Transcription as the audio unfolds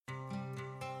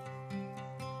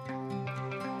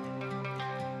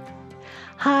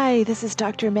Hi, this is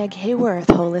Dr. Meg Hayworth,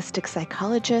 holistic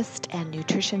psychologist and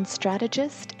nutrition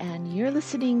strategist, and you're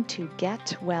listening to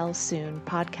Get Well Soon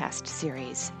podcast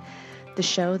series, the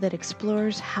show that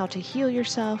explores how to heal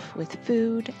yourself with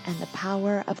food and the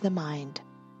power of the mind.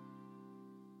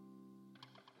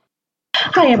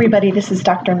 Hi, everybody. This is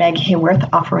Dr. Meg Hayworth,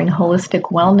 offering holistic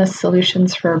wellness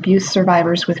solutions for abuse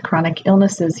survivors with chronic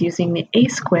illnesses using the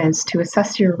ACE quiz to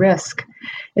assess your risk.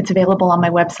 It's available on my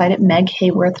website at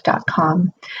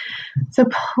meghayworth.com. So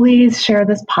please share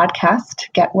this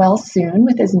podcast, Get Well Soon,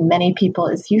 with as many people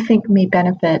as you think may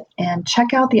benefit, and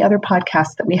check out the other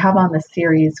podcasts that we have on this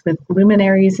series with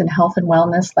luminaries in health and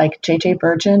wellness like JJ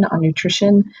Virgin on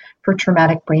nutrition for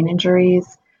traumatic brain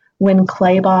injuries, Wynn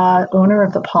Claybaugh, owner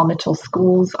of the Paul Mitchell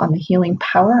Schools, on the healing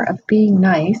power of being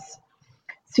nice,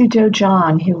 Suzhou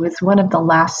John, who was one of the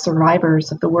last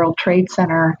survivors of the World Trade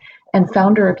Center and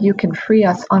founder of You Can Free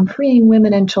Us, on freeing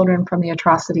women and children from the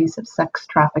atrocities of sex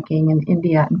trafficking in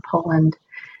India and Poland.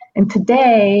 And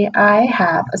today I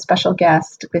have a special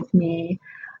guest with me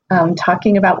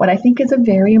talking about what I think is a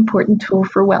very important tool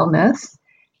for wellness,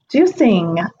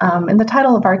 juicing. And the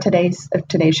title of today's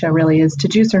show really is To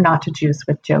Juice or Not to Juice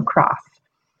with Joe Cross.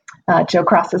 Joe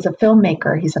Cross is a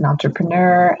filmmaker. He's an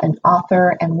entrepreneur, an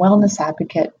author, and wellness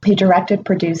advocate. He directed,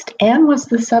 produced, and was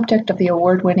the subject of the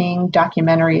award-winning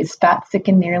documentaries Fat, Sick,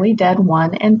 and Nearly Dead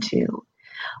 1 and 2.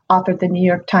 Authored the New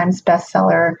York Times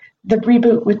bestseller The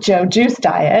Reboot with Joe Juice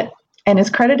Diet, and is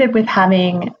credited with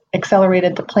having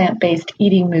accelerated the plant-based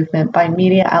eating movement by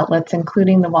media outlets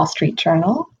including the Wall Street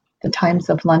Journal, the Times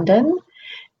of London,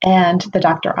 and the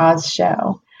Dr. Oz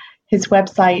Show. His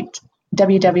website,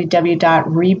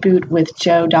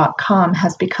 www.rebootwithjoe.com,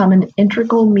 has become an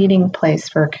integral meeting place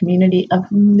for a community of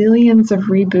millions of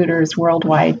rebooters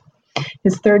worldwide.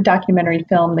 His third documentary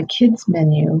film, The Kids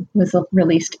Menu, was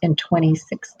released in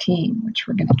 2016, which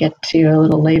we're going to get to a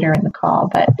little later in the call.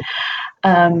 But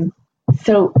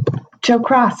so, Joe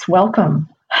Cross, welcome.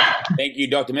 Thank you,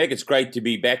 Dr. Meg. It's great to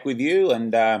be back with you,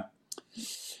 and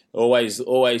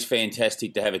always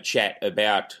fantastic to have a chat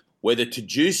about whether to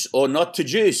juice or not to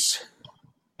juice.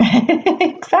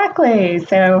 Exactly.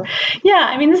 So, yeah,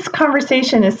 I mean, this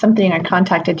conversation is something I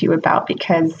contacted you about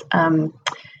because in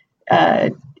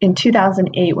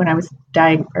 2008, when I was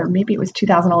or maybe it was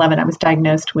 2011, I was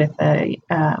diagnosed with an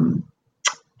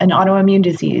autoimmune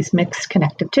disease, mixed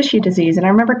connective tissue disease. And I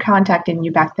remember contacting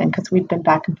you back then because we'd been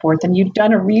back and forth, and you'd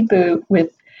done a reboot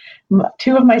with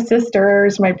two of my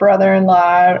sisters, my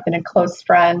brother-in-law, and a close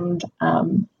friend.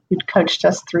 You'd coached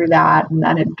us through that, and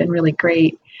that had been really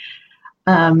great.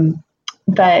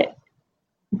 But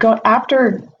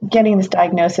after getting this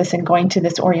diagnosis and going to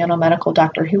this Oriental medical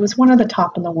doctor who was one of the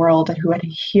top in the world and who had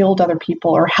healed other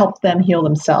people, or helped them heal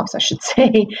themselves, I should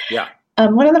say. Yeah.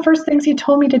 One of the first things he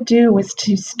told me to do was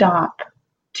to stop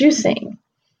juicing.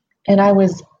 And I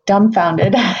was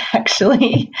dumbfounded,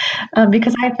 actually,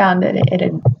 because I found that it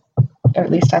had, or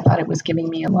at least I thought it was giving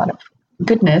me a lot of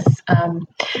goodness.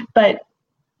 But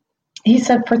he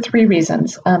said for three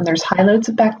reasons. There's high loads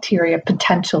of bacteria,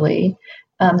 potentially,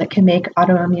 that can make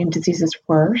autoimmune diseases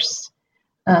worse.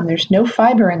 There's no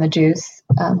fiber in the juice,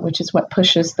 which is what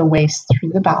pushes the waste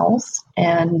through the bowels.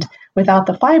 And without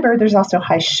the fiber, there's also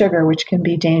high sugar, which can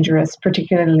be dangerous,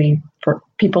 particularly for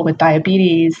people with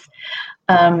diabetes.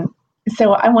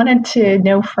 So I wanted to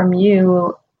know from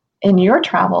you, in your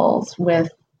travels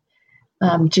with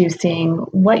juicing,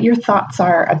 what your thoughts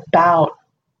are about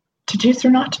to juice or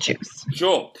not to juice.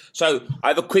 Sure. So I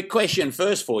have a quick question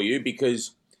first for you,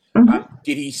 because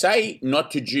did he say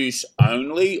not to juice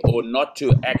only, or not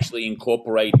to actually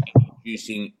incorporate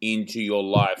juicing into your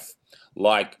life,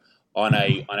 like on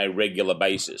a regular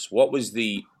basis? What was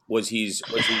his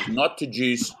not to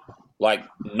juice, like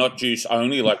not juice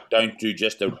only, like don't do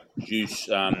just a juice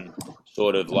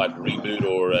sort of like reboot,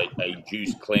 or a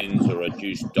juice cleanse, or a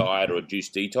juice diet, or a juice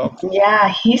detox?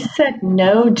 Yeah, he said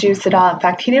no juice at all. In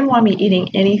fact, he didn't want me eating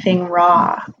anything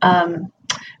raw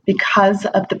because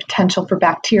of the potential for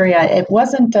bacteria. It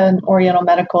wasn't an Oriental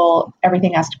medical,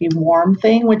 everything has to be warm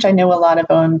thing, which I know a lot of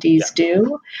OMDs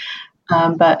do.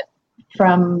 But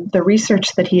from the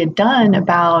research that he had done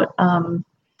about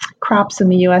crops in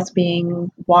the U.S.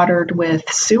 being watered with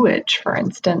sewage, for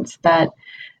instance, that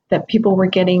people were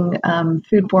getting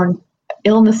foodborne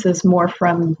illnesses more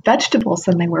from vegetables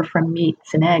than they were from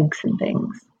meats and eggs and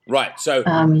things. Right. So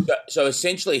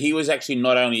essentially he was actually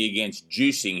not only against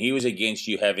juicing, he was against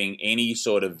you having any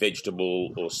sort of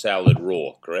vegetable or salad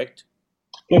raw, correct?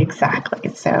 Exactly.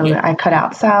 So yeah. I cut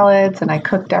out salads and I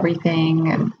cooked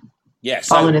everything and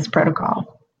followed his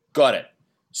protocol. Got it.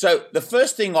 So the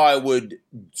first thing I would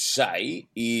say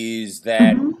is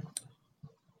that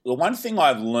the one thing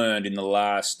I've learned in the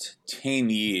last 10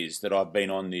 years that I've been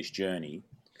on this journey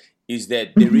is that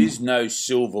there is no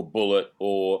silver bullet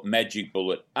or magic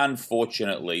bullet,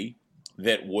 unfortunately,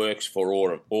 that works for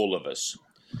all of us.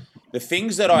 The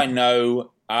things that I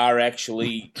know are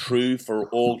actually true for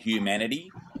all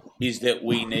humanity is that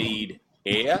we need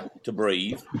air to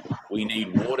breathe, we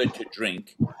need water to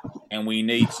drink, and we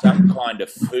need some kind of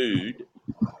food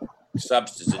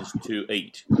substances to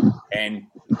eat. And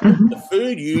the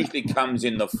food usually comes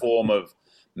in the form of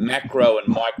macro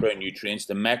and micronutrients,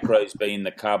 the macros being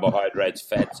the carbohydrates,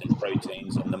 fats, and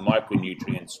proteins, and the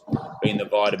micronutrients being the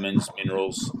vitamins,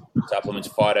 minerals, supplements,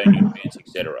 phytonutrients,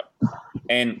 etc.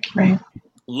 And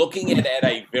looking at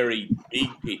a very big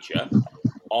picture,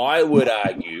 I would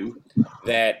argue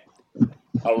that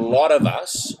a lot of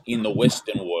us in the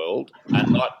Western world are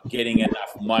not getting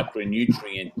enough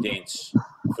micronutrient-dense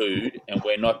food, and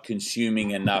we're not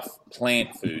consuming enough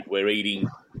plant food. We're eating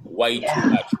way too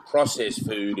much processed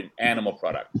food and animal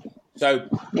product. So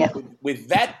with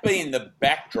that being the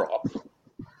backdrop,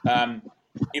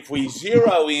 if we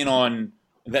zero in on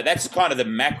that, that's kind of the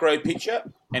macro picture.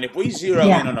 And if we zero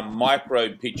in on a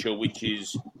micro picture, which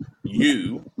is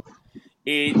you,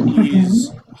 it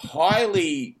is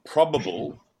highly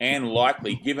probable and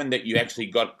likely, given that you actually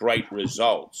got great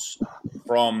results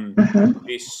from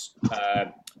this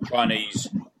Chinese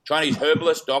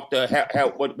herbalist doctor.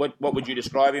 What would you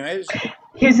describe him as?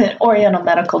 He's an Oriental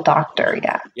medical doctor.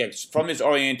 Yes, from this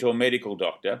Oriental medical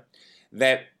doctor.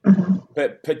 That,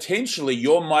 but potentially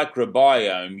your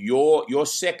microbiome, your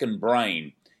second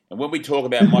brain. And when we talk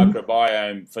about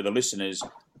microbiome for the listeners,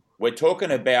 we're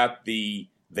talking about the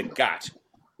gut.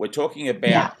 We're talking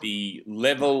about the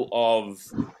level of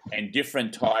and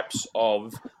different types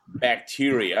of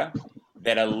bacteria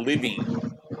that are living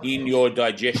in your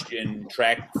digestion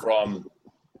tract from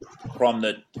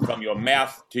your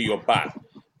mouth to your butt.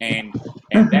 And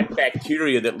that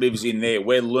bacteria that lives in there,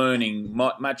 we're learning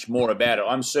much more about it.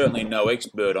 I'm certainly no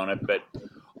expert on it, but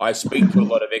I speak to a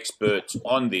lot of experts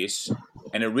on this,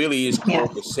 and it really is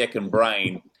called the second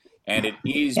brain, and it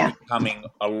is becoming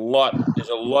there's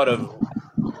a lot of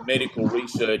medical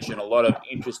research and a lot of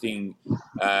interesting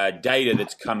data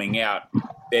that's coming out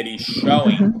that is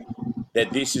showing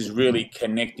that this is really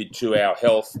connected to our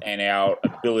health and our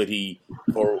ability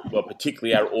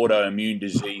particularly our autoimmune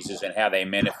diseases and how they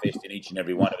manifest in each and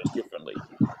every one of us differently.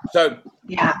 So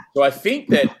I think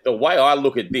that the way I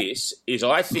look at this is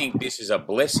I think this is a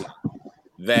blessing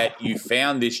that you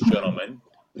found this gentleman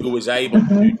who was able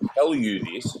to tell you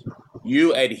this,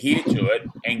 you adhere to it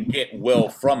and get well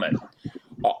from it.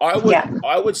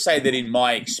 I would say that in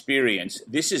my experience,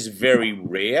 this is very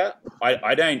rare.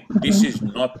 This is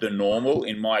not the normal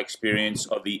in my experience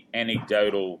of the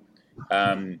anecdotal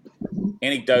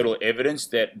evidence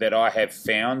that I have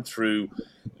found through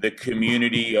the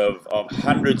community of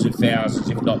hundreds of thousands,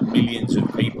 if not millions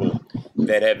of people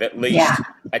that have at least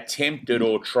attempted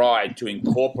or tried to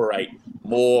incorporate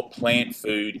more plant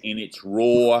food in its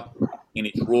raw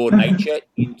nature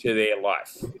into their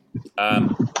life.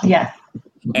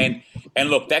 And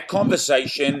look, that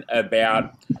conversation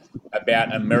about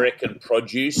American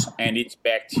produce and its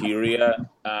bacteria,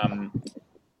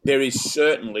 there is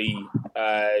certainly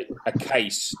a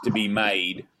case to be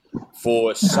made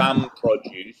for some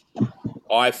produce,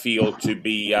 I feel, to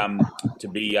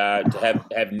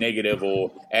have negative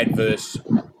or adverse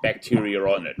bacteria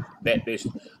on it.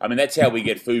 That's how we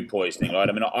get food poisoning, right?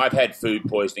 I mean, I've had food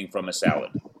poisoning from a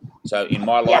salad. So in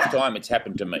my lifetime, it's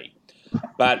happened to me.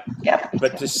 But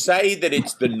to say that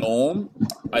it's the norm,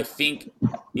 I think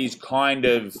is kind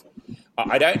of,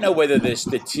 I don't know whether the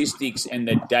statistics and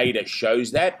the data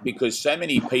shows that, because so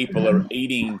many people are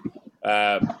eating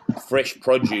fresh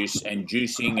produce and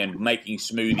juicing and making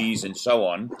smoothies and so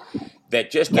on, that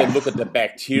just to look at the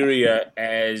bacteria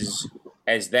as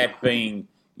that being,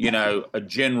 a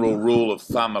general rule of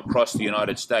thumb across the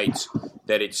United States,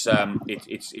 that it's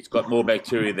got more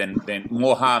bacteria than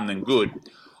more harm than good.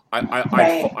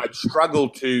 I'd struggle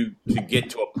to get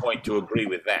to a point to agree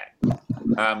with that.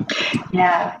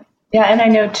 And I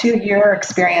know too your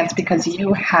experience, because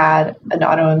you had an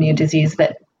autoimmune disease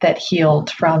that healed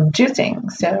from juicing.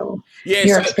 So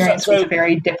your experience was a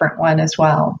very different one as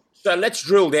well. So let's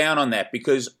drill down on that,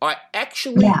 because I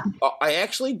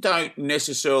actually don't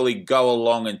necessarily go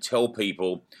along and tell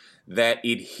people that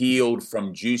it healed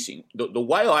from juicing. The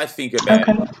way I think about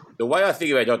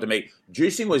Dr. Meg,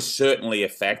 juicing was certainly a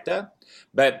factor,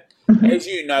 but as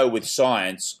you know, with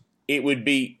science, it would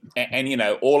be, and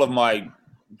all of my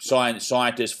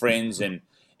scientist friends and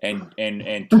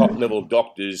top level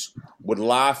doctors would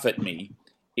laugh at me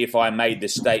if I made the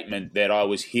statement that I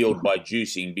was healed by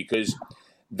juicing, because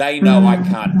they know I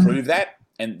can't prove that,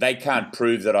 and they can't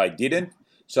prove that I didn't.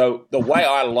 So the way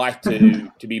I like to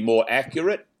be more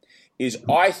accurate is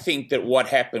I think that what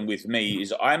happened with me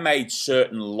is I made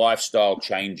certain lifestyle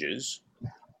changes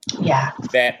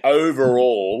that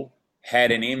overall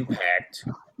had an impact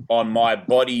on my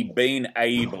body being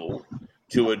able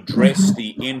to address the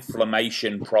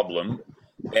inflammation problem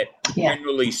that,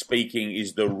 generally speaking,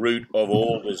 is the root of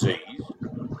all disease,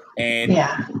 and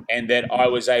that I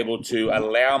was able to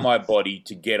allow my body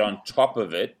to get on top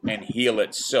of it and heal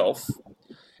itself,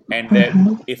 and that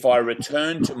if I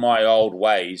return to my old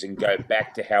ways and go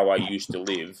back to how I used to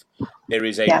live, there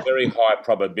is a very high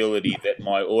probability that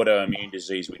my autoimmune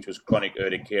disease, which was chronic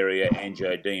urticaria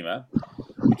angioedema,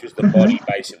 which was the body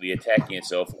basically attacking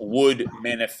itself, would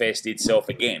manifest itself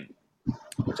again.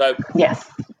 So,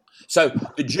 so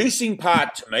the juicing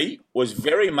part to me was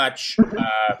very much,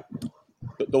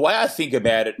 the way I think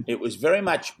about it, it was very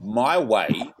much my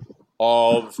way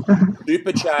of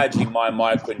supercharging my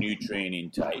micronutrient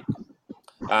intake.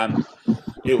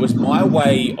 It was my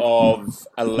way of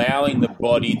allowing the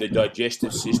body, the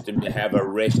digestive system, to have a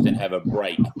rest and have a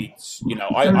break. It's,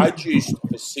 I juiced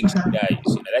for 60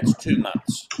 days. That's 2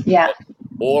 months.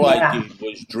 All I did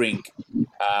was drink.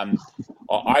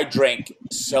 I drank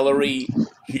celery,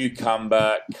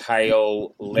 cucumber,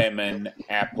 kale, lemon,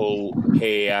 apple,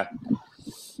 pear,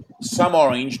 some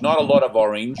orange, not a lot of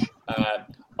orange.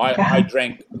 I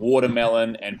drank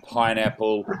watermelon and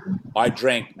pineapple. I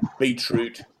drank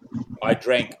beetroot. I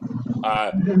drank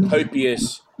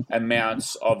copious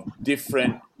amounts of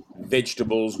different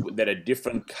vegetables that are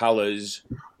different colors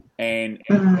and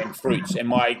fruits. And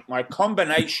my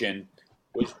combination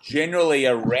was generally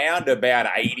around about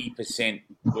 80%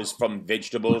 was from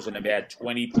vegetables and about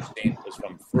 20% was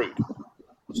from fruit.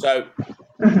 So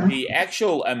the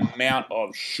actual amount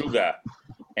of sugar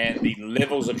and the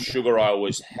levels of sugar I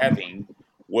was having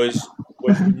was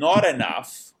not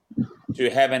enough to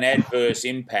have an adverse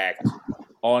impact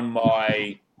on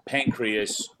my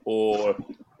pancreas or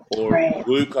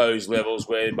glucose levels,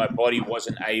 where my body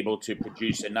wasn't able to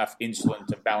produce enough insulin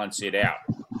to balance it out.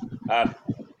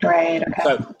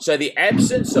 So the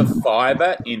absence of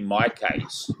fiber in my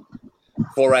case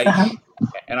for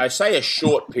and I say a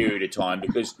short period of time,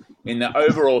 because in the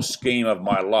overall scheme of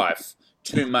my life,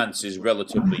 2 months is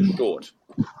relatively short.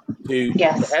 To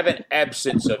have an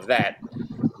absence of that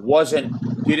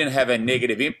didn't have a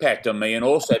negative impact on me, and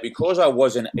also because I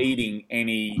wasn't eating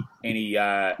any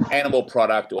animal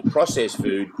product or processed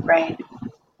food.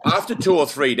 After 2 or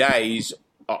 3 days,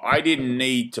 I didn't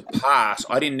need to pass.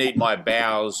 I didn't need my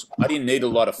bowels. I didn't need a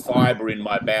lot of fiber in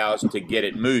my bowels to get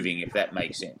it moving, if that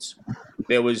makes sense.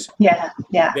 There was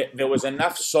there was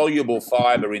enough soluble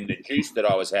fiber in the juice that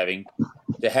I was having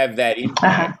to have that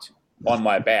impact on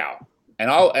my bowel, and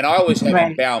I was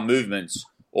having bowel movements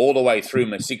all the way through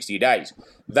my 60 days.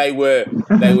 They were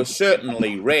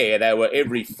certainly rare. They were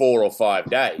every 4 or 5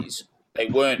 days. They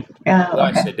weren't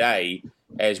twice a day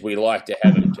as we like to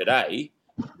have them today,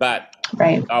 but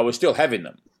I was still having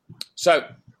them. So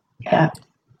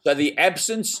the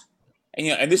absence,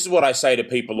 and this is what I say to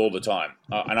people all the time,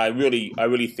 and I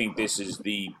really think this is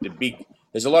the big.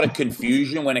 There's a lot of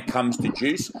confusion when it comes to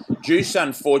juice. Juice,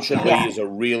 unfortunately, is a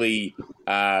really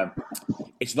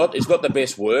it's not the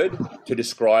best word to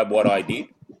describe what I did.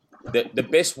 The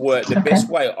best way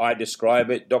I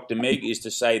describe it, Dr. Meg, is to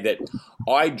say that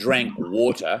I drank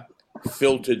water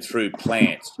filtered through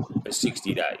plants for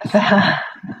 60 days. That's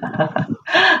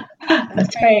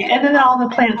right. And then all the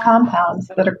plant compounds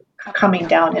that are coming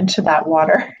down into that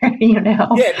water,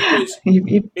 Yeah,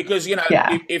 because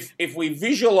if we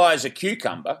visualize a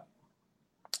cucumber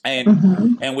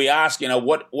and we ask,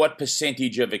 what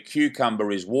percentage of a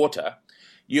cucumber is water,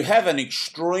 you have an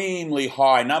extremely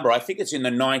high number. I think it's in the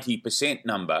 90%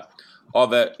 number of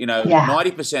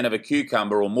 90% of a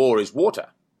cucumber or more is water.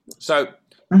 So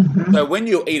when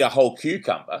you eat a whole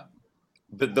cucumber,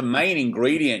 the main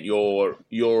ingredient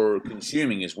you're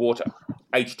consuming is water,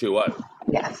 H2O.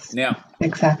 Yes. Now,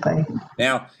 exactly.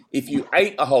 Now, if you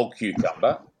ate a whole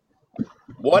cucumber,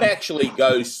 what actually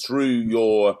goes through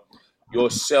your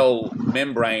cell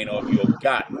membrane of your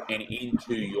gut and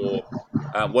into your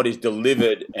what is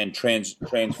delivered and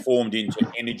transformed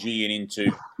into energy and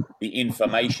into the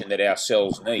information that our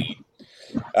cells need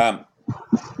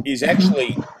is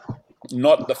actually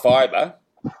not the fiber.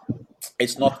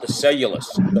 It's not the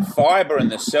cellulose. The fiber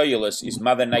and the cellulose is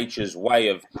Mother Nature's way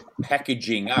of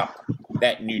packaging up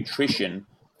that nutrition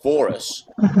for us.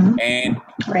 And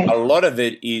a lot of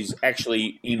it is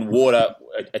actually in water,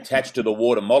 attached to the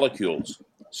water molecules.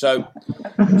 So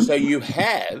So you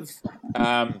have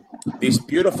this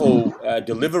beautiful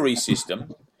delivery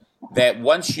system that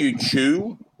once you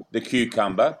chew the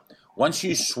cucumber, once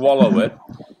you swallow it,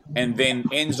 and then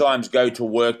enzymes go to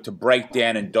work to break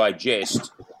down and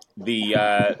digest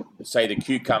the say the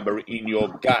cucumber in your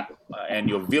gut, and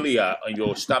your vilea and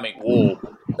your stomach wall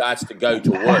starts to go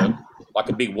to work like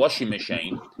a big washing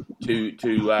machine to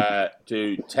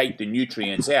take the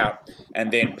nutrients out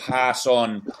and then pass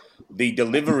on the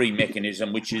delivery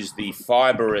mechanism, which is the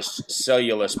fibrous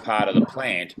cellulose part of the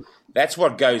plant. That's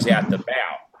what goes out the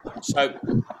bow. So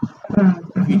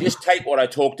if you just take what I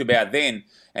talked about then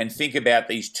and think about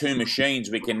these two machines,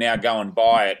 we can now go and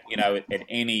buy it,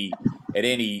 at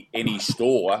any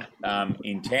store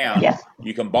in town. Yeah.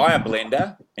 You can buy a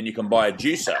blender and you can buy a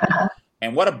juicer.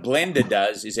 And what a blender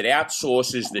does is it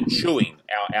outsources the chewing,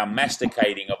 our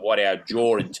masticating of what our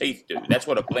jaw and teeth do. That's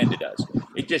what a blender does.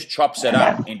 It just chops it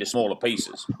up into smaller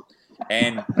pieces.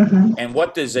 And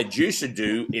what does a juicer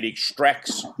do? It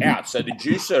extracts out. So the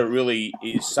juicer really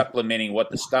is supplementing what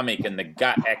the stomach and the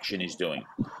gut action is doing.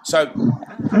 So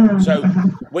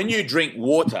when you drink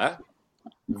water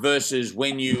versus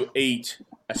when you eat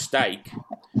a steak,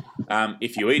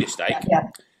 if you eat a steak,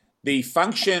 the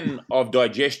function of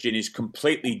digestion is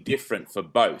completely different for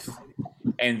both.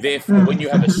 And therefore, when you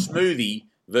have a smoothie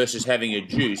versus having a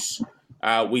juice,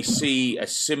 we see a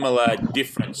similar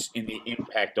difference in the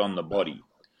impact on the body.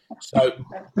 So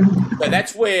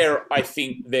that's where I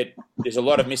think that there's a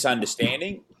lot of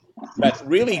misunderstanding. But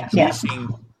really,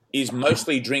 juicing is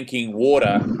mostly drinking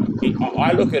water.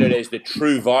 I look at it as the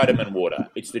true vitamin water.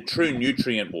 It's the true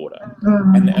nutrient water.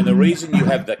 And the reason you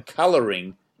have the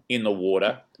coloring in the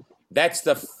water, that's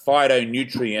the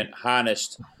phytonutrient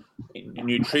harnessed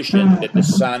nutrition that the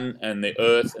sun and the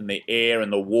earth and the air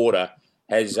and the water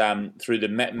has, through the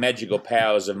magical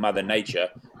powers of Mother Nature,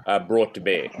 brought to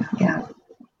bear.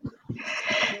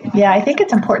 Yeah, I think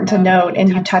it's important to note, and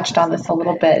you touched on this a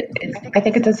little bit, I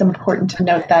think it is important to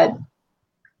note that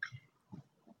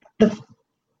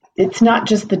it's not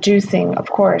just the juicing, of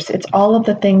course, it's all of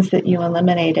the things that you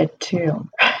eliminated too.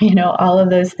 All of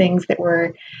those things that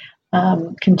were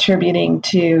contributing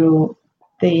to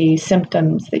the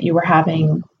symptoms that you were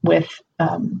having with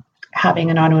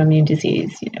having an autoimmune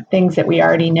disease, things that we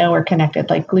already know are connected,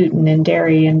 like gluten and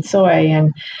dairy and soy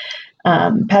and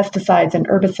pesticides and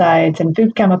herbicides and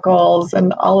food chemicals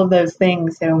and all of those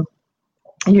things. So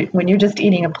when you're just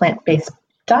eating a plant-based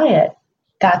diet,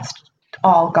 that's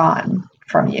all gone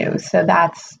from you. So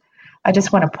I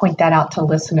just want to point that out to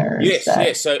listeners.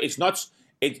 Yes. So it's not,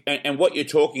 and what you're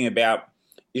talking about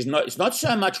is it's not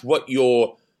so much what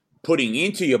you're putting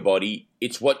into your body,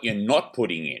 it's what you're not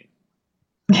putting in.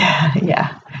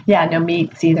 Yeah. No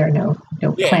meats either. No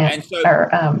plant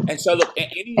and so look,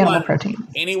 animal proteins.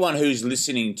 Anyone who's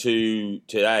listening to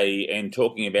today and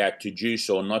talking about to juice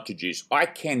or not to juice, I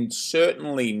can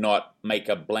certainly not make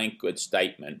a blanket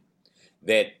statement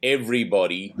that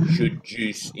everybody should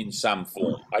juice in some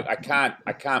form. I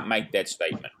can't make that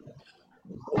statement.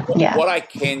 What I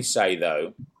can say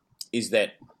though is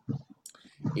that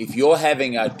if you're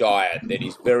having a diet that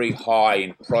is very high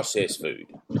in processed food,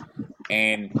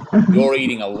 and you're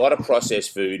eating a lot of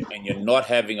processed food and you're not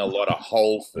having a lot of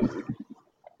whole food,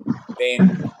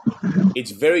 then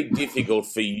it's very difficult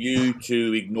for you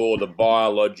to ignore the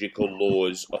biological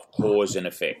laws of cause and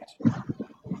effect.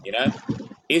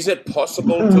 Is it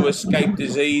possible to escape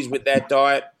disease with that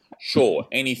diet? Sure,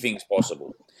 anything's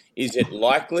possible. Is it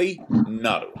likely?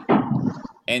 No.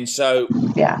 And so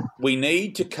we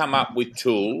need to come up with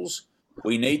tools.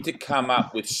 We need to come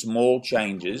up with small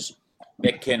changes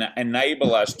that can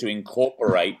enable us to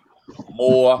incorporate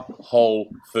more whole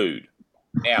food.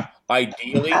 Now,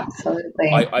 ideally,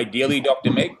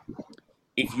 Dr. Meg,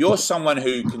 if you're someone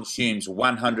who consumes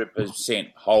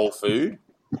 100% whole food,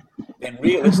 then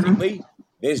realistically,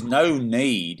 there's no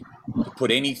need to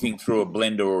put anything through a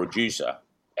blender or a juicer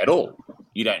at all.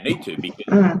 You don't need to,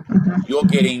 because you're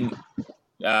getting,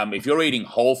 if you're eating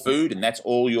whole food and that's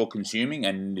all you're consuming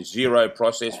and zero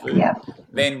processed food,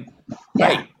 then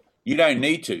hey, you don't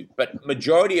need to. But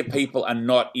majority of people are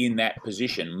not in that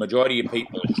position. Majority of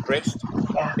people are stressed.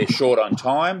 They're short on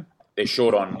time. They're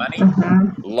short on money.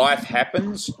 Life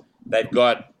happens. They've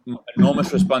got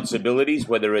enormous responsibilities,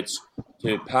 whether it's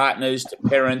to partners, to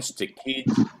parents, to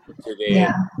kids,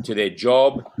 to their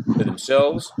job, to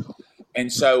themselves.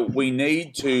 And so we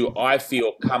need to, I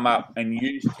feel, come up and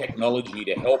use technology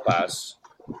to help us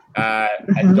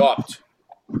adopt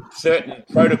certain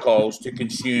protocols to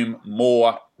consume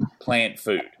more plant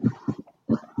food.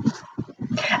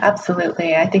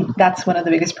 Absolutely. I think that's one of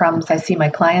the biggest problems I see my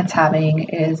clients having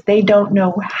is they don't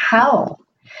know how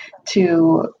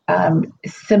to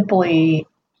simply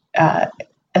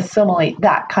assimilate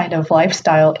that kind of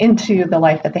lifestyle into the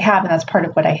life that they have. And that's part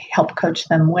of what I help coach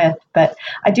them with. But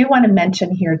I do want to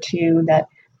mention here too that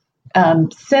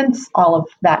since all of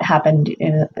that happened,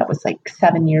 that was like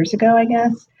 7 years ago, I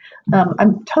guess,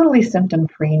 I'm totally symptom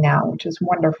free now, which is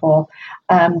wonderful.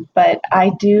 But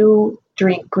I do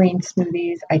drink green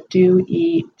smoothies. I do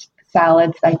eat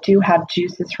salads. I do have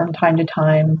juices from time to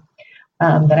time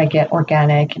that I get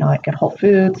organic, like at Whole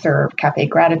Foods or Cafe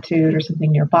Gratitude or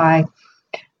something nearby.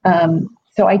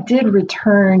 So I did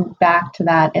return back to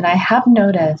that. And I have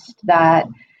noticed that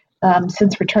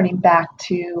since returning back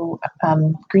to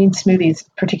green smoothies,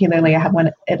 particularly I have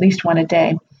at least one a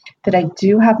day, that I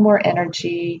do have more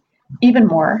energy, even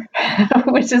more,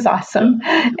 which is awesome.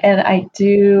 And I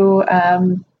do, I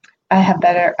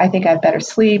think I have better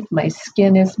sleep. My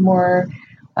skin is more,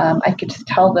 I could just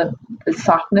tell the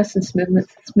softness and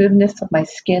smoothness of my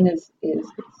skin is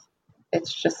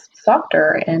it's just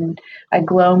softer, and I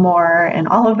glow more and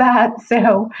all of that.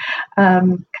 So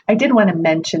I did want to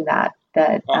mention that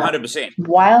 100%.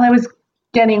 While I was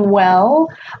getting well,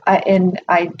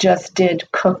 I just did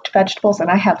cooked vegetables,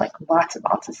 and I had like lots and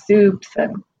lots of soups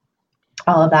and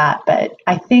all of that. But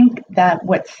I think that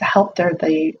what's helped are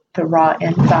the raw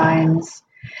enzymes,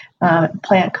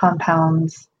 plant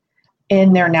compounds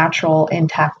in their natural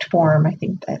intact form. I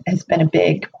think that has been a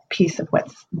big piece of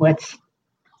what's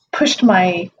pushed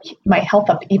my health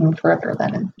up even further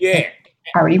than it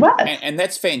already was. And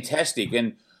that's fantastic.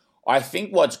 And I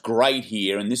think what's great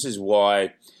here, and this is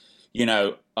why, we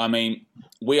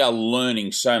are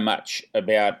learning so much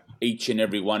about each and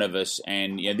every one of us.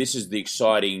 And this is the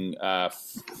exciting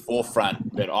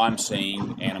forefront that I'm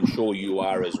seeing, and I'm sure you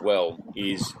are as well,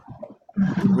 is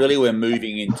really we're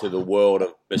moving into the world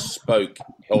of bespoke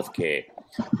healthcare,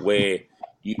 where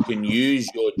you can use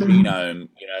your genome,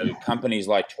 companies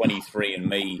like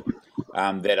 23andMe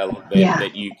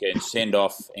that you can send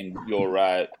off in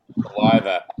your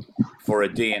saliva for a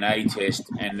DNA test,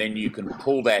 and then you can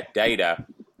pull that data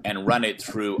and run it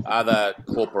through other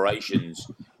corporations,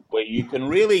 where you can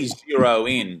really zero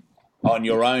in on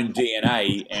your own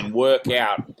DNA and work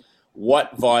out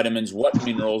what vitamins, what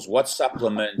minerals, what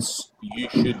supplements you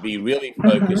should be really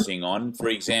focusing on. For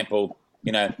example,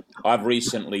 I've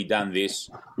recently done this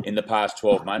in the past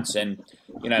 12 months, and,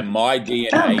 my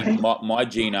DNA, my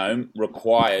genome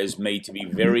requires me to be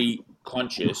very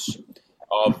conscious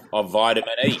of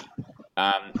vitamin E.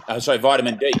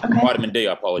 Vitamin D. Okay. Vitamin D,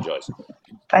 I apologize.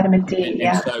 Vitamin D,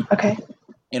 and so,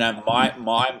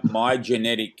 my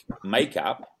genetic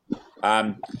makeup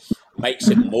makes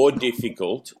it more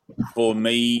difficult for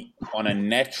me on a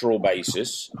natural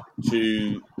basis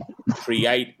to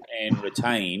create and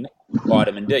retain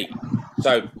vitamin D.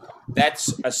 So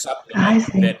that's a supplement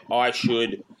that I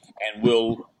should and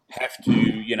will have to,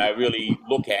 really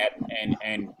look at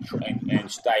and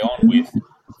stay on with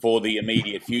for the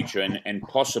immediate future and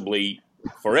possibly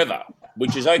forever,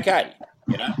 which is okay,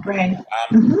 Right.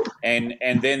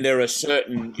 And then there are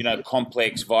certain,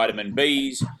 complex vitamin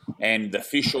Bs and the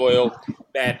fish oil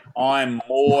that I'm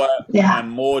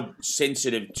more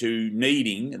sensitive to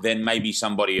needing than maybe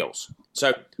somebody else.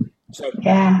 So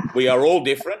we are all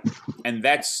different, and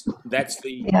that's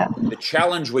the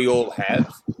challenge we all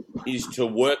have, is to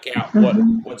work out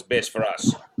what's best for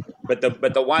us. But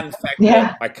the one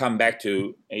factor I come back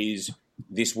to is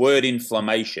this word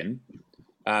inflammation.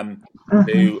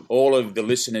 To all of the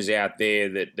listeners out there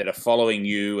that are following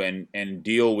you and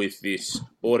deal with this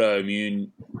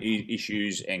autoimmune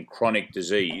issues and chronic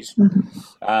disease,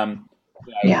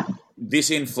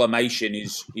 this inflammation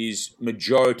is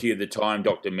majority of the time,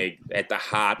 Dr. Meg, at the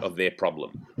heart of their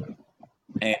problem.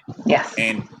 And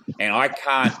I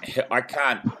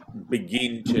can't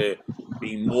begin to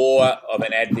be more of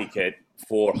an advocate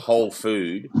for whole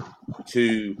food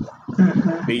to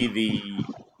be the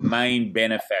main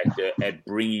benefactor at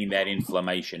bringing that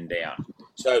inflammation down.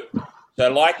 So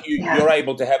like you're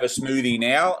able to have a smoothie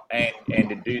now and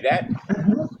to do that.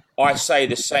 I say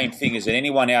the same thing as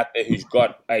anyone out there who's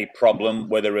got a problem,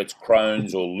 whether it's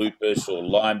Crohn's or lupus or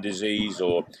Lyme disease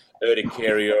or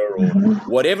urticaria or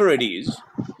whatever it is.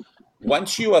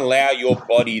 Once you allow your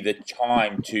body the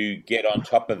time to get on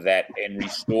top of that and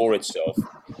restore itself,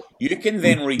 you can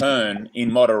then return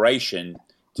in moderation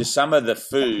to some of the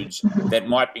foods that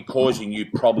might be causing you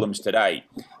problems today.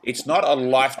 It's not a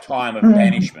lifetime of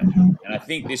banishment, and I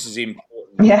think this is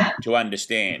important to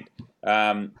understand.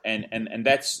 And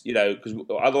that's, because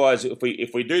otherwise, if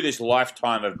we do this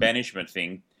lifetime of banishment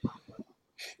thing,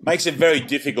 it makes it very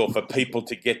difficult for people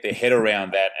to get their head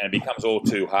around that, and it becomes all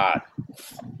too hard.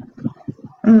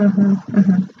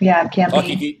 Yeah, it can Like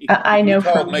be. if I you know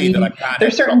for told me that I me, can't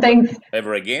there's have certain chocolate things.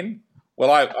 ever again,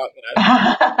 well,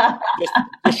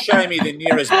 just show me the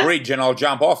nearest bridge and I'll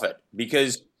jump off it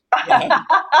because you know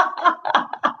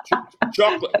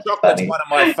chocolate's Funny. one of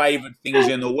my favorite things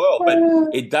in the world, but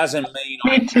it doesn't mean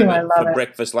I Me too. have I it for love it.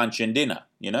 breakfast, lunch, and dinner.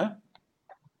 You know?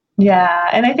 Yeah,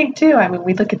 and I think too. I mean,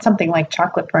 we look at something like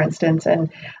chocolate, for instance,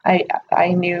 and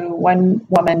I knew one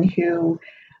woman who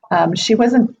she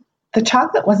wasn't the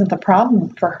chocolate wasn't the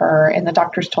problem for her, and the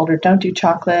doctors told her don't do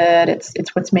chocolate. It's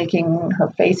what's making her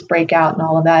face break out and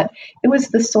all of that. It was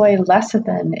the soy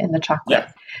lecithin in the chocolate.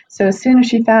 Yeah, So as soon as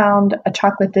she found a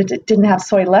chocolate that didn't have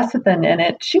soy lecithin in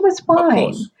it, she was of fine.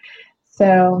 course.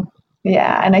 So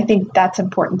yeah, and I think that's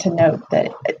important to note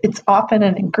that it's often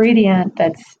an ingredient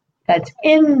that's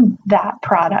in that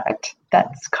product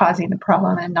that's causing the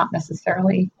problem and not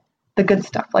necessarily the good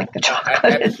stuff like the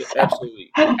chocolate itself.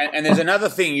 Absolutely. And there's another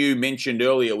thing you mentioned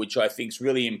earlier, which I think is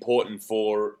really important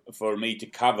for me to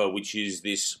cover, which is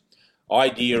this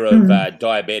idea of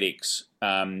diabetics.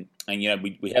 And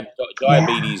we have Yeah.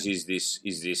 diabetes is this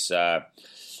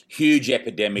huge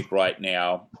epidemic right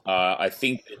now. I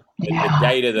think that the Yeah.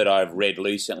 data that I've read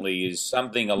recently is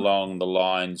something along the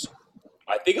lines.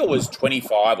 I think it was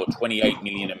 25 or 28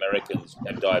 million Americans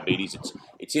have diabetes.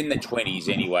 It's in the 20s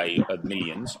anyway of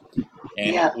millions,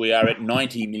 and Yeah. we are at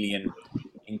 90 million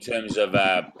in terms of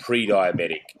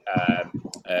pre-diabetic,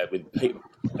 with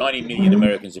 90 million Mhm.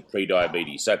 Americans are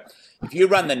pre-diabetes. So if you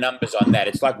run the numbers on that,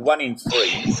 it's like 1 in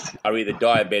 3 are either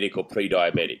diabetic or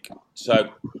pre-diabetic.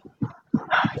 So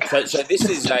this Just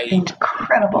is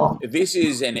incredible.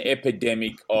 an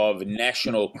epidemic of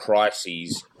national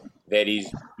crises that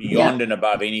is Yeah. beyond and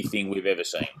above anything we've ever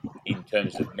seen in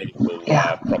terms of medical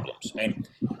Yeah. problems,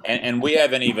 and we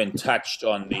haven't even touched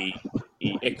on the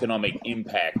economic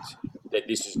impact that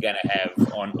this is going to have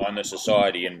on the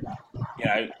society. And you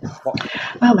know,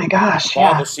 Oh my gosh.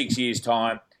 5 or 6 years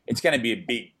time, it's going to be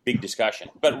a big discussion.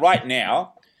 But right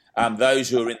now, those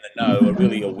who are in the know are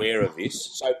really aware of this.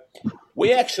 So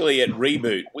we actually at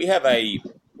Reboot we have a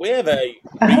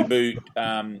Uh-huh. Reboot.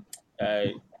 Uh,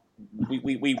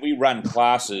 we run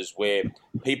classes where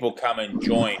people come and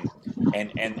join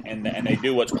and they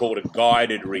do what's called a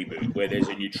guided reboot, where there's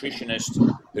a nutritionist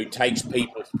who takes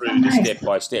people Oh, through the nice. step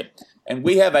by step. And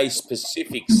we have a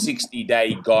specific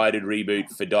 60-day guided reboot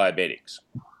for diabetics.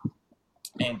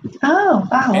 And Oh,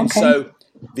 wow. and Okay. so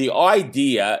the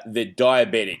idea that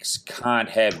diabetics can't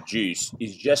have juice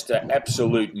is just an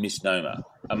absolute misnomer.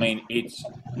 I mean, it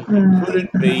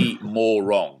couldn't Mm-hmm. be more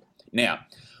wrong. Now,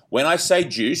 when I say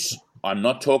juice, I'm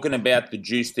not talking about the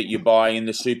juice that you buy in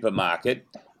the supermarket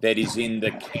that is in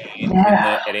the can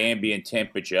Yeah. at ambient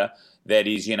temperature. That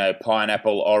is,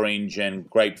 pineapple, orange, and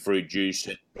grapefruit juice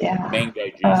and Yeah. mango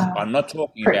juice. Uh, I'm not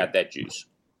talking for, about that juice.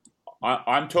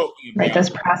 I'm talking right. about Those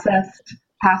processed,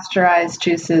 pasteurized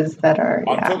juices that are,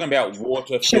 I'm yeah, talking about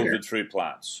water sugar. filtered through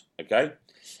plants. Okay, and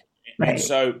Right.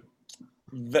 so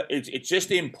it's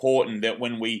just important that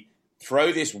when we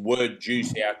throw this word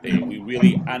juice out there, we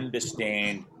really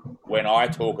understand when I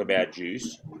talk about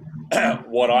juice,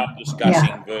 what I'm Yeah.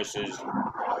 discussing versus,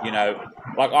 you know,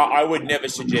 like I would never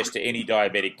suggest to any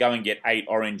diabetic go and get 8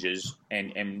 oranges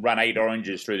and run 8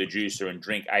 oranges through the juicer and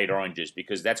drink 8 oranges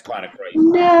because that's kind of crazy.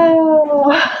 No.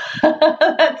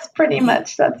 That's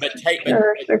But take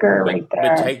pure sugar right but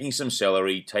there. taking some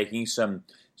celery, taking some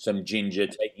ginger,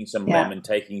 taking some Yeah. lemon,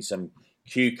 taking some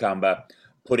cucumber,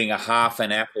 putting a half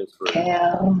an apple through,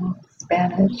 Kale,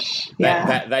 Spanish. Yeah.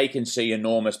 that they can see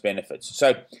enormous benefits.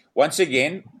 So once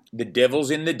again, the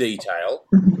devil's in the detail,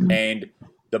 Hmm. and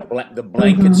the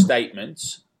blanket Hmm.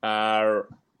 statements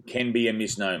can be a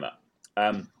misnomer.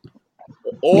 Um,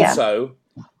 Yeah. Also,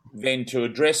 then to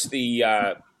address the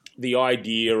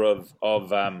idea of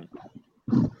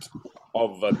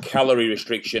calorie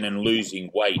restriction and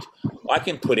losing weight, I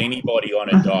can put anybody on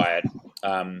a Hmm. diet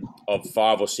of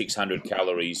 500 or 600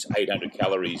 calories, 800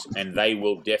 calories, and they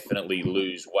will definitely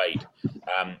lose weight.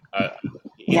 In the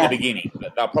Yeah. beginning,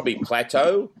 they'll probably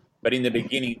plateau, but in the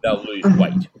beginning, they'll lose Hmm.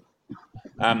 weight.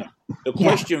 Um, the Yeah.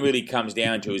 question really comes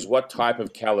down to is what type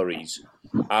of calories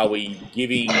are we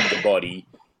giving the body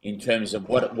in terms of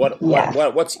Yes.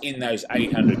 what's in those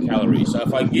 800 calories. So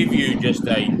if I give you just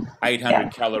a Yeah.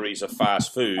 800 calories of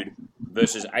fast food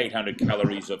versus 800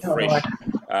 calories of Oh Lord. fresh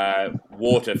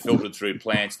water filtered through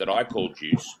plants that I call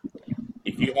juice,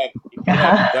 if you have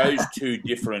Uh-huh. those two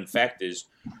different factors,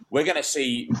 we're going to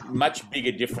see much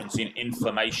bigger difference in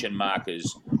inflammation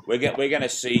markers. We're going to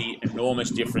see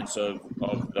enormous difference of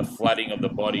the flooding of the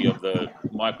body of the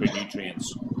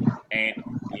micronutrients and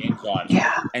the enzymes.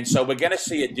 Yeah. And so we're going to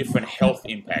see a different health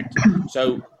impact.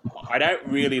 So I don't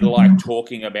really like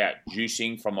talking about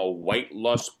juicing from a weight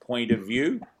loss point of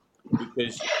view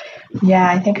because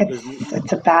I think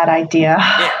it's a bad idea.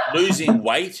 Losing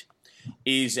weight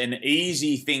is an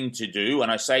easy thing to do,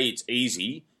 and I say it's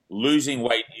easy. Losing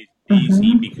weight is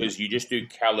easy because you just do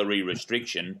calorie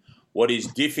restriction. What is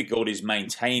difficult is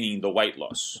maintaining the weight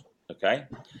loss. Okay,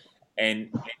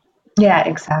 and yeah,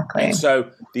 exactly. And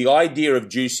so the idea of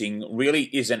juicing really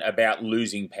isn't about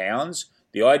losing pounds.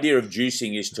 The idea of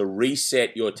juicing is to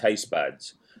reset your taste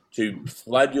buds, to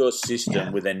flood your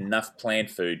system with enough plant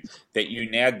food that you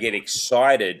now get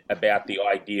excited about the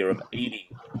idea of eating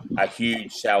a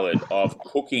huge salad, of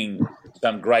cooking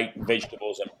some great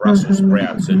vegetables and Brussels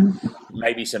sprouts and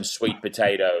maybe some sweet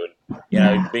potato,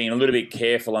 and, being a little bit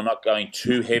careful and not going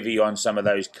too heavy on some of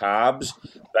those carbs,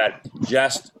 but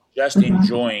just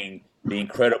enjoying the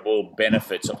incredible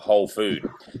benefits of whole food.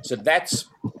 So that's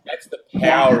the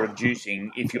power of juicing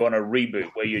if you're on a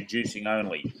reboot where you're juicing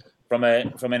only. From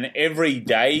an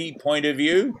everyday point of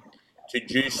view, to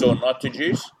juice or not to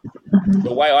juice,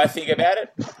 the way I think about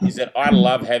it is that I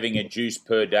love having a juice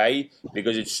per day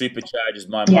because it supercharges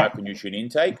my micronutrient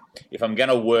intake. If I'm going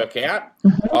to work out,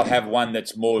 I'll have one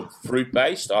that's more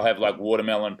fruit-based. I'll have like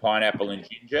watermelon, pineapple, and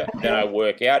ginger. Then I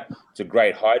work out. It's a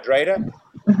great hydrator.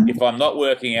 If I'm not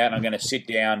working out and I'm going to sit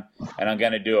down and I'm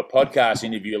going to do a podcast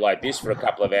interview like this for a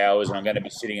couple of hours and I'm going to be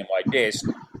sitting at my desk,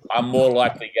 I'm more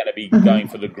likely going to be going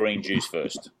for the green juice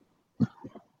first.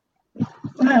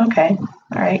 Oh, okay.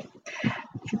 All right.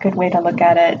 It's a good way to look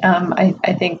at it.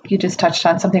 I think you just touched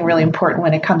on something really important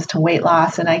when it comes to weight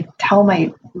loss. And I tell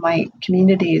my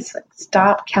communities,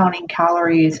 stop counting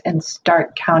calories and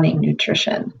start counting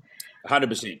nutrition.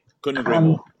 100%. Couldn't agree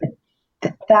more.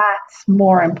 That's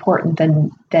more important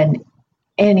than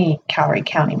any calorie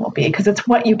counting will be, because it's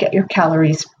what you get your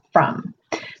calories from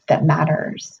that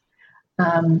matters.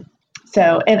 And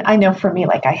I know for me,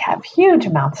 like I have huge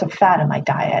amounts of fat in my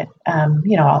diet,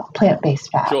 all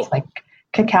plant-based fats, like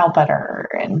cacao butter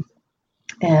and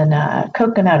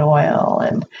coconut oil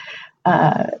and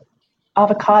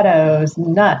avocados,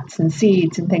 nuts and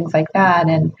seeds and things like that.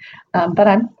 And but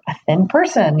I'm a thin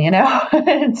person,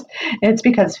 it's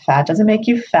because fat doesn't make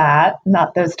you fat,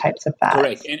 not those types of fats.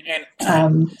 Correct.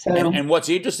 And what's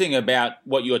interesting about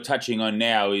what you're touching on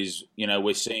now is,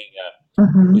 we're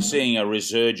seeing a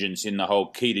resurgence in the whole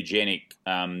ketogenic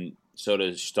sort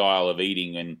of style of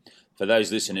eating. And for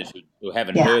those listeners who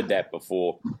haven't heard that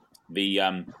before,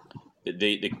 the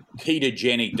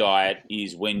ketogenic diet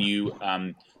is when you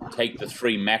take the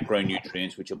three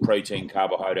macronutrients, which are protein,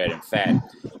 carbohydrate, and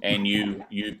fat, and you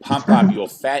pump up your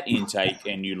fat intake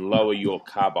and you lower your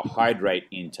carbohydrate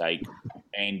intake,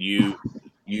 and you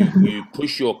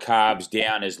push your carbs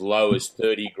down as low as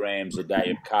 30 grams a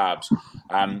day of carbs.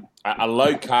 A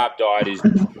low-carb diet is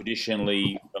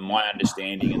traditionally, from my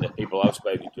understanding and the people I've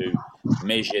spoken to,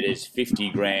 measured as 50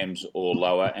 grams or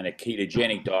lower, and a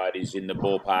ketogenic diet is in the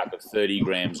ballpark of 30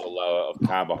 grams or lower of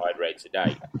carbohydrates a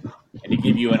day. And to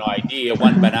give you an idea,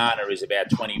 one banana is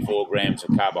about 24 grams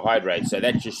of carbohydrates, so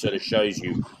that just sort of shows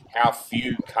you how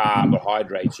few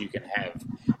carbohydrates you can have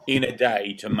in a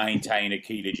day to maintain a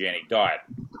ketogenic diet.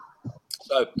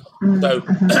 So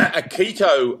a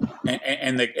keto,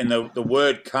 and the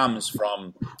word comes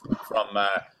from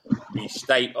the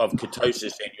state of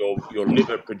ketosis and your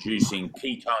liver producing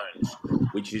ketones,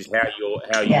 which is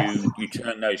how you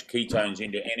turn those ketones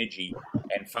into energy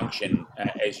and function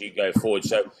as you go forward.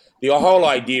 So the whole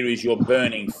idea is you're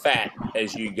burning fat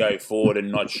as you go forward and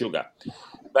not sugar.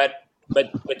 But to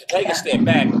take a step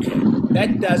back,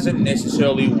 that doesn't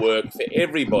necessarily work for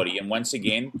everybody. And once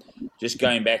again, just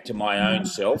going back to my own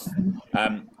self,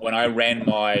 when I ran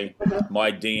my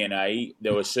DNA,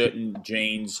 there were certain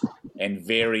genes and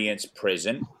variants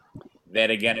present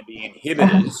that are going to be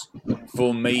inhibitors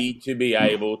for me to be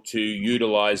able to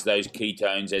utilize those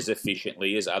ketones as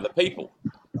efficiently as other people.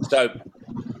 So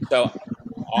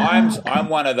I'm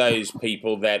one of those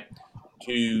people that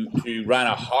to run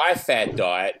a high fat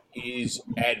diet is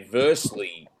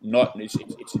adversely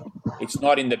it's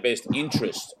not in the best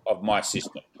interest of my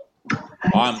system.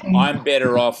 I'm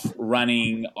better off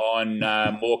running on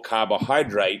more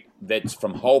carbohydrate that's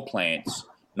from whole plants,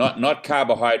 not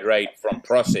carbohydrate from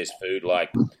processed food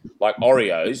like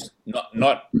Oreos, not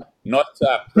no.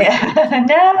 Unfortunately,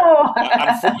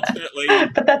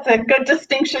 but that's a good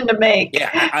distinction to make.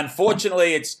 Yeah,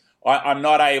 unfortunately, I'm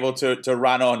not able to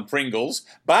run on Pringles,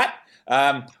 but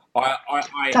I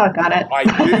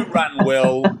do run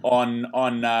well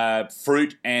on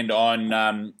fruit and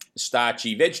on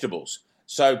starchy vegetables.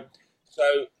 So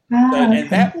and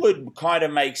that would kind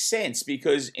of make sense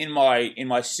because in my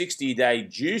 60-day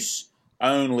juice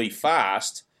only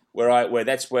fast, where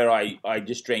that's where I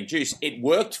just drank juice. It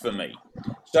worked for me.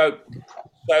 So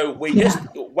we just,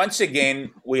 once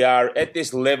again, we are at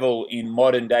this level in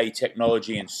modern day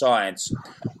technology and science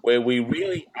where we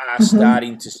really are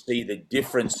starting to see the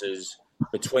differences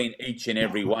between each and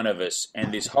every one of us.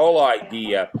 And this whole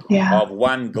idea of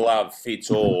one glove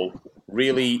fits all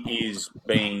really is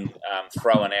being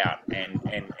thrown out and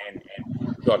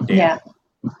shot down. Yeah.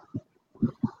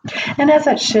 And as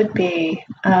it should be,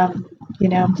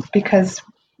 because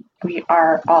we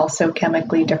are all so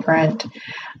chemically different.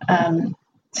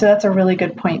 So that's a really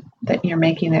good point that you're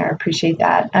making there. I appreciate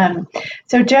that.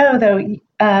 So Joe, though,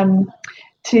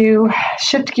 to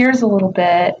shift gears a little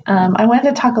bit, I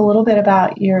wanted to talk a little bit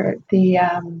about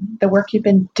the work you've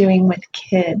been doing with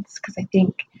kids, because I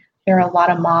think there are a lot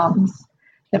of moms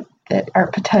that are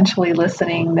potentially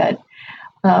listening that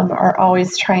are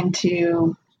always trying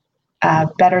to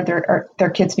better their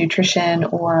kids' nutrition,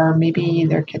 or maybe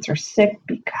their kids are sick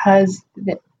because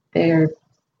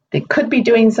they could be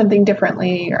doing something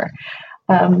differently. Or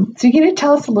so, can you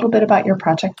tell us a little bit about your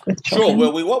project with children?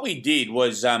 Sure. Well, what we did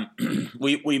was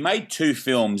we made 2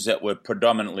 films that were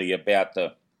predominantly about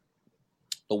the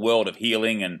world of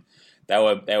healing, and they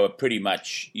were pretty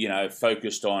much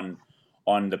focused on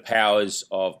the powers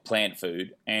of plant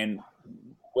food. And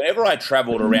whenever I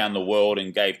traveled around the world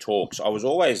and gave talks, I was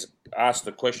always asked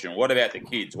the question, "What about the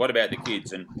kids? What about the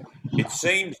kids?" And it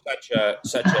seemed such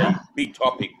a big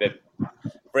topic that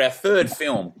for our 3rd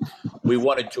film, we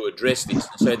wanted to address this.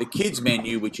 So the kids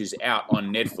menu, which is out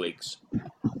on Netflix,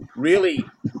 really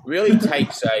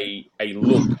takes a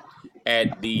look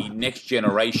at the next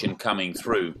generation coming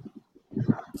through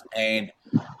and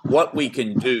what we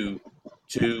can do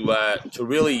to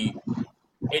really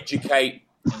educate,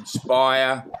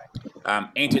 inspire,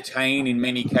 entertain in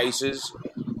many cases,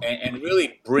 and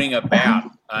really bring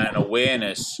about an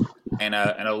awareness and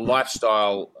a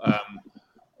lifestyle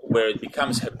where it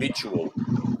becomes habitual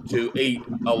to eat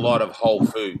a lot of whole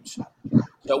foods.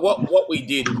 So what we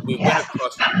did, we went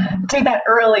across... Do that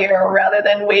earlier rather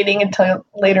than waiting until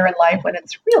later in life when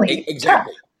it's really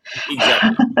Exactly. tough.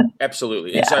 Exactly.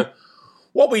 Absolutely. And so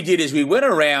what we did is we went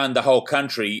around the whole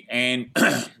country, and,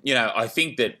 I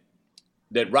think that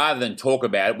rather than talk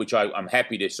about it, which I'm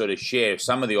happy to sort of share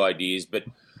some of the ideas, but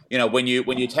when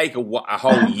you take a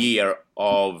whole year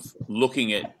of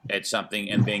looking at something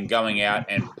and then going out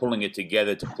and pulling it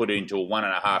together to put it into a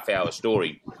 1.5 hour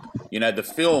story, the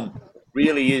film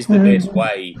really is the best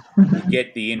way to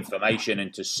get the information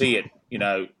and to see it,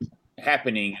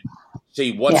 happening,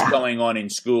 see what's going on in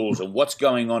schools and what's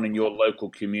going on in your local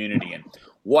community, and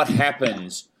what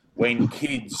happens when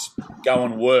kids go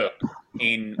and work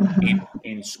in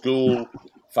school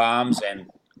farms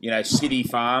and city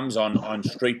farms on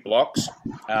street blocks.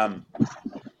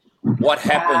 What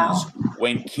happens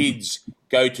when kids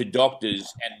go to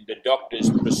doctors and the doctors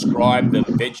prescribe them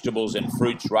vegetables and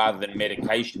fruits rather than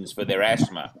medications for their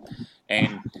asthma?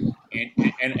 And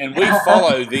we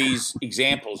follow these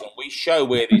examples, and we show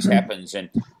where this happens, and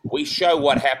we show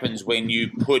what happens when you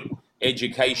put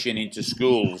education into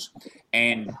schools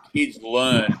and kids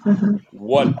learn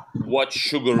what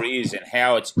sugar is and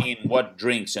how it's in what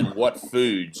drinks and what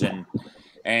foods,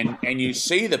 and you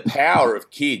see the power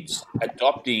of kids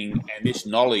adopting this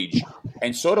knowledge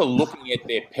and sort of looking at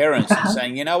their parents and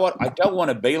saying, you know what, I don't want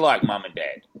to be like mum and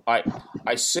dad.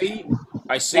 I see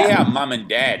how mum and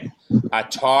dad are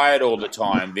tired all the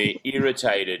time. They're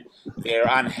irritated. They're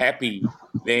unhappy.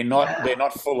 They're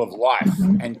not full of life.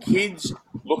 And kids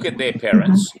look at their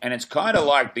parents, and it's kind of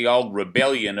like the old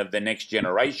rebellion of the next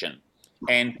generation.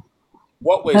 And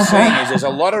what we're seeing is there's a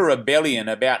lot of rebellion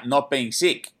about not being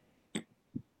sick.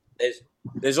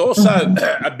 There's also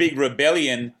a big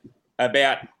rebellion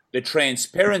about the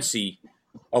transparency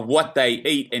of what they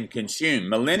eat and consume.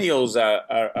 Millennials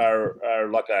are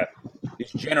like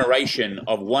this generation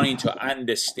of wanting to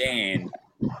understand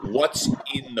what's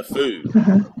in the food.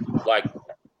 Like,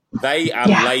 they are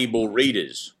label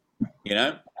readers,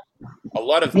 A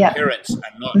lot of parents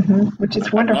are not, which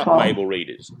is wonderful. Not label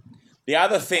readers. The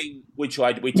other thing which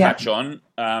we touch on,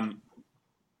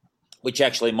 which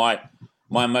actually my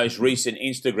most recent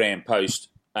Instagram post,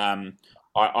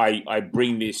 I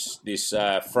bring this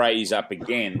phrase up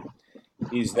again,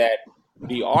 is that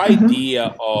the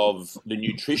idea of the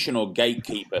nutritional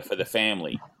gatekeeper for the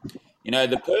family.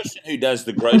 The person who does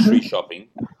the grocery shopping,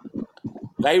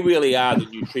 they really are the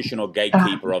nutritional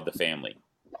gatekeeper of the family,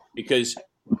 because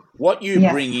what you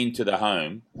bring into the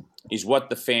home is what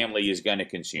the family is going to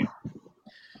consume.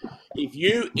 If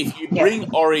you bring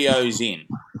Oreos in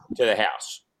to the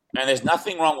house, and there's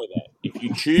nothing wrong with that, if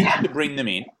you choose to bring them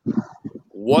in,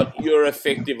 what you're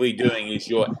effectively doing is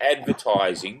you're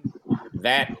advertising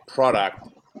that product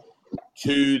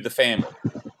to the family.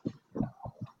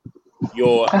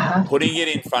 You're putting it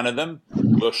in front of them.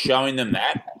 You're showing them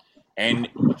that. And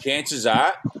chances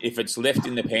are, if it's left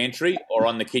in the pantry or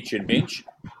on the kitchen bench,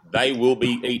 they will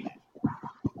be eaten.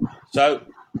 So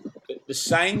the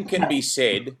same can be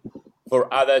said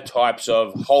for other types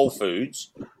of whole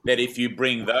foods, that if you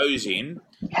bring those in,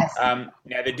 now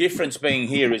the difference being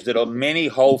here is that many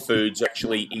whole foods are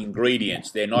actually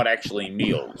ingredients. They're not actually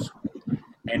meals.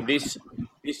 And this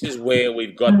is where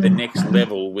we've got the next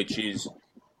level, which is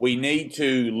we need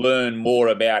to learn more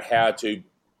about how to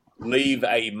leave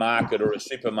a market or a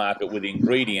supermarket with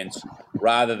ingredients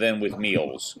rather than with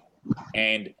meals.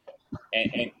 And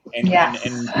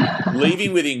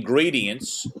leaving with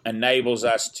ingredients enables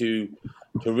us to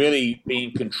really be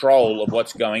in control of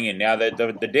what's going in. Now,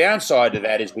 the downside of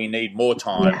that is we need more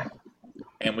time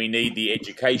and we need the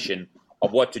education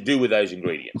of what to do with those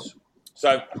ingredients.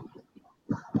 So,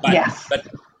 yes,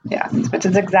 which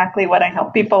is exactly what I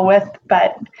help people with.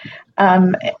 But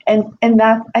and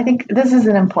that, I think this is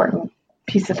an important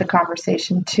piece of the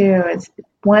conversation too. Is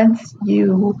once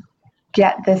you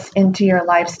get this into your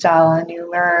lifestyle and you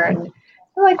learn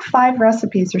like 5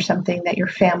 recipes or something that your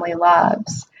family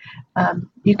loves,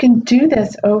 you can do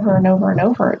this over and over and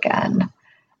over again,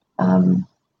 and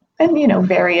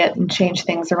vary it and change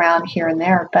things around here and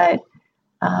there. But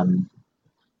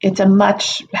it's a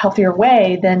much healthier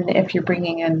way than if you're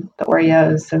bringing in the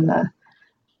Oreos and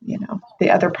the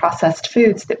other processed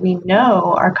foods that we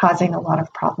know are causing a lot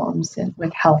of problems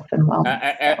with health and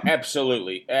wellness.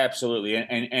 Absolutely.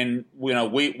 And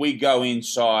we go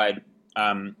inside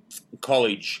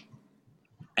college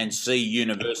and see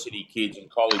university kids and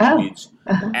college kids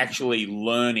actually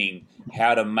learning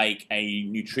how to make a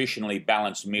nutritionally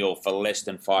balanced meal for less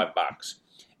than $5.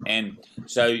 And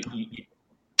so, so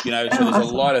there's a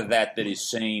lot of that is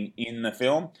seen in the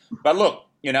film. But look,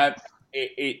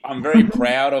 I'm very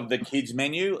proud of the kids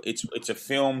menu. It's a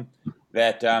film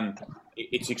that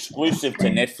it's exclusive to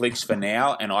Netflix for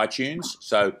now and iTunes.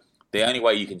 So the only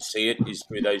way you can see it is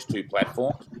through those 2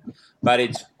 platforms. But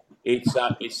it's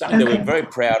something that we're very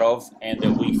proud of, and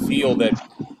that we feel that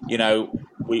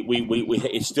we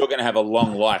it's still going to have a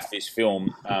long life. This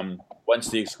film, once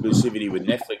the exclusivity with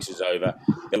Netflix is over,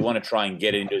 they want to try and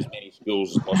get it into as many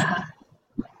schools as possible.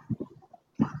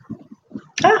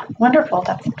 Wonderful.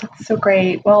 That's so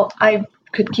great. Well, I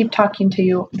could keep talking to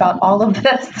you about all of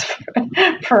this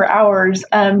for hours,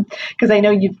 because I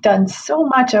know you've done so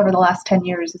much over the last 10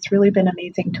 years. It's really been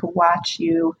amazing to watch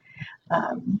you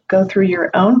go through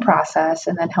your own process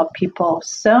and then help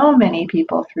so many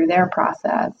people through their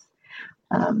process.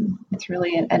 It's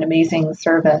really an amazing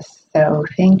service. So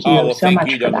thank you so much for that.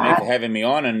 Thank you, Dr. Meg, for having me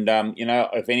on. And,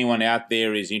 if anyone out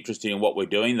there is interested in what we're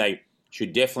doing, they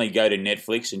should definitely go to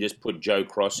Netflix and just put Joe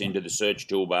Cross into the search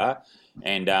toolbar.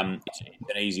 And it's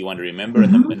an easy one to remember,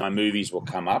 and my movies will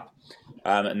come up.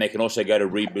 And they can also go to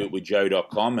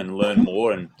rebootwithjoe.com and learn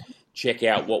more and check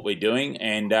out what we're doing.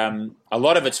 And a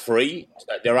lot of it's free.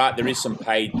 There is some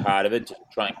paid part of it to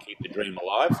try and keep the dream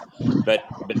alive, but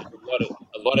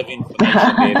a lot of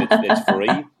information there that's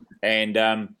free. And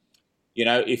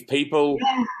if people,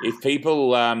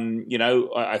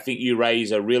 I think you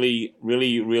raise a really,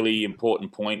 really, really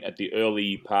important point at the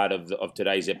early part of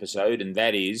today's episode, and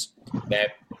that is that,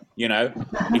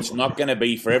 it's not going to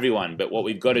be for everyone, but what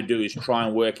we've got to do is try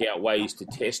and work out ways to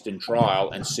test and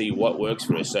trial and see what works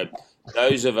for us. So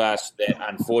those of us that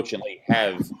unfortunately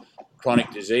have chronic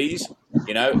disease,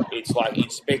 it's like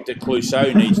Inspector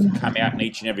Clouseau needs to come out in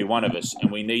each and every one of us,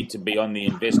 and we need to be on the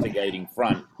investigating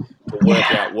front to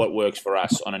work out what works for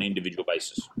us on an individual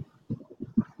basis.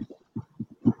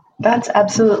 That's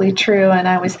absolutely true. And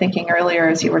I was thinking earlier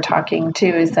as you were talking too,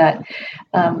 is that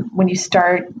when you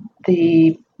start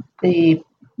the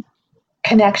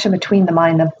connection between the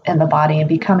mind and the body and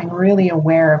becoming really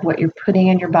aware of what you're putting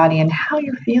in your body and how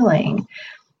you're feeling,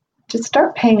 just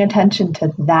start paying attention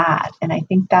to that. And I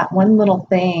think that one little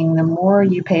thing, the more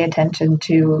you pay attention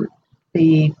to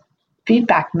the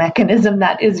feedback mechanism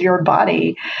that is your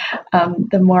body,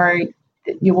 the more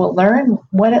you will learn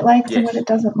what it likes and what it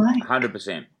doesn't like.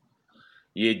 100%.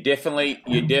 You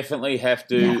definitely have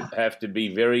to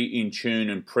be very in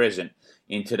tune and present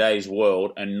in today's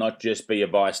world, and not just be a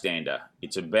bystander.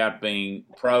 It's about being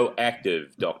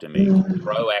proactive, Dr. Meg.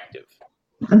 Proactive.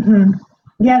 Mm-hmm.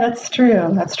 Yeah, that's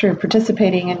true. That's true.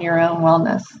 Participating in your own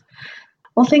wellness.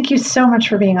 Well, thank you so much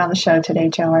for being on the show today,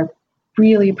 Joe. I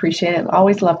really appreciate it.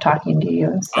 Always love talking to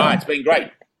you. So. It's been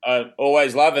great. I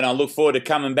always love it. I look forward to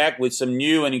coming back with some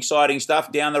new and exciting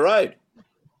stuff down the road.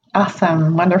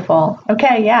 Awesome. Wonderful.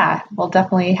 Okay. Yeah. We'll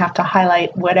definitely have to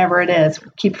highlight whatever it is.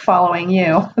 Keep following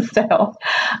you. So,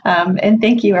 and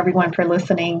thank you everyone for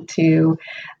listening to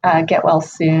Get Well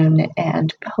Soon.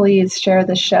 And please share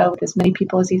the show with as many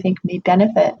people as you think may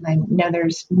benefit. And I know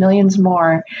there's millions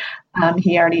more.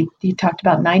 He talked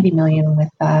about 90 million with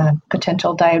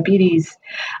potential diabetes.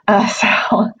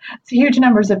 So it's huge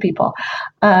numbers of people.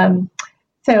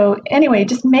 So anyway,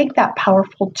 just make that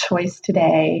powerful choice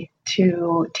today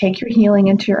to take your healing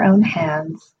into your own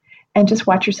hands and just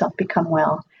watch yourself become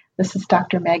well. This is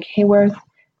Dr. Meg Hayworth.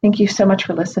 Thank you so much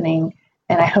for listening,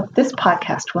 and I hope this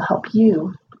podcast will help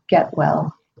you get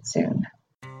well soon.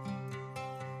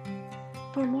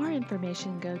 For more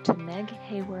information, go to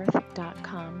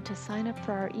meghayworth.com to sign up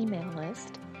for our email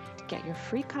list, get your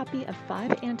free copy of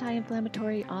 5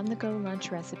 anti-inflammatory on-the-go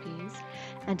lunch recipes,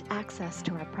 and access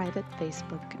to our private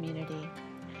Facebook community.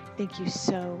 Thank you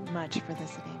so much for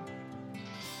listening.